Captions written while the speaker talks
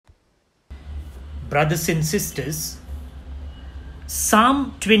Brothers and sisters,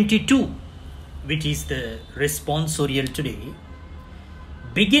 Psalm 22, which is the responsorial today,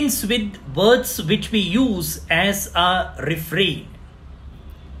 begins with words which we use as a refrain.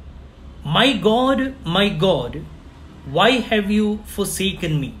 My God, why have you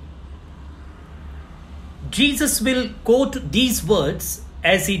forsaken me? Jesus will quote these words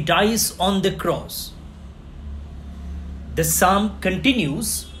as he dies on the cross. The psalm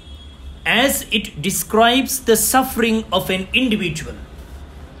continues as it describes the suffering of an individual,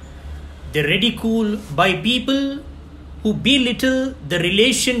 the ridicule by people who belittle the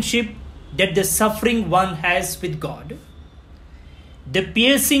relationship that the suffering one has with God, the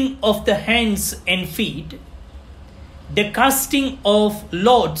piercing of the hands and feet, the casting of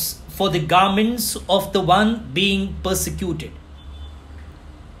lots for the garments of the one being persecuted.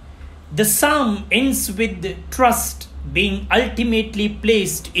 The psalm ends with the trust being ultimately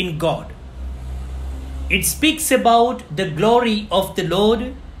placed in God. It speaks about the glory of the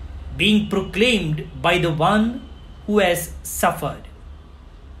Lord being proclaimed by the one who has suffered.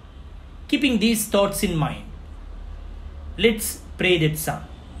 Keeping these thoughts in mind, let's pray that psalm.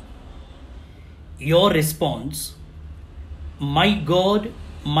 Your response: my God,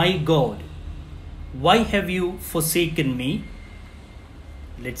 why have you forsaken me?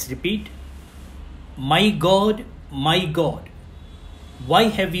 Let's repeat. My God, why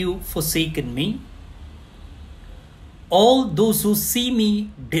have you forsaken me? All those who see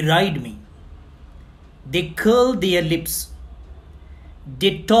me deride me. They curl their lips.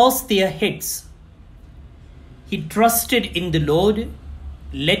 They toss their heads. He trusted in the Lord.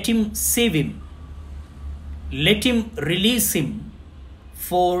 Let him save him. Let him release him,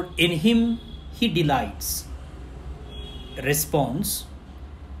 for in him he delights. Response: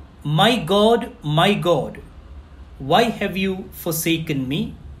 my God, why have you forsaken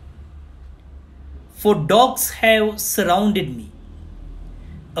me? For dogs have surrounded me.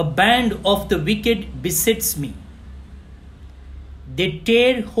 A band of the wicked besets me. They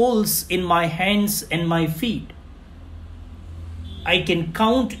tear holes in my hands and my feet. I can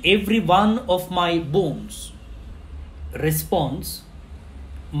count every one of my bones. Response: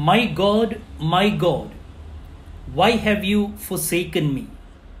 my God, why have you forsaken me?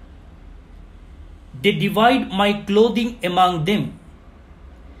 They divide my clothing among them.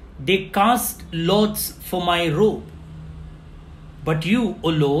 They cast lots for my robe. But you, O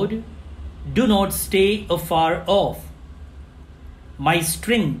Lord, do not stay afar off. My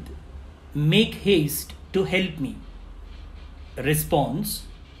strength, make haste to help me. Response: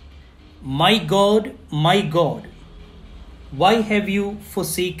 my God, why have you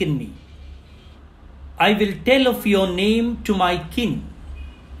forsaken me? I will tell of your name to my kin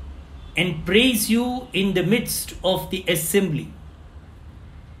and praise you in the midst of the assembly.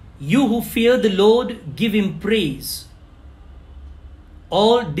 You who fear the Lord, give him praise.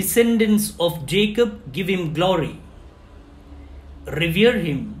 All descendants of Jacob, give him glory. Revere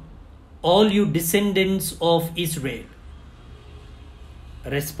him, all you descendants of Israel.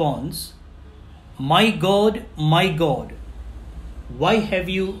 Response: my God, why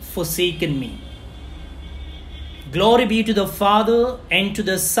have you forsaken me? Glory be to the Father, and to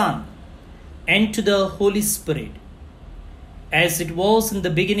the Son, and to the Holy Spirit, as it was in the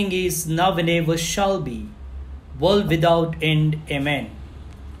beginning, is now, and ever shall be, world without end. Amen.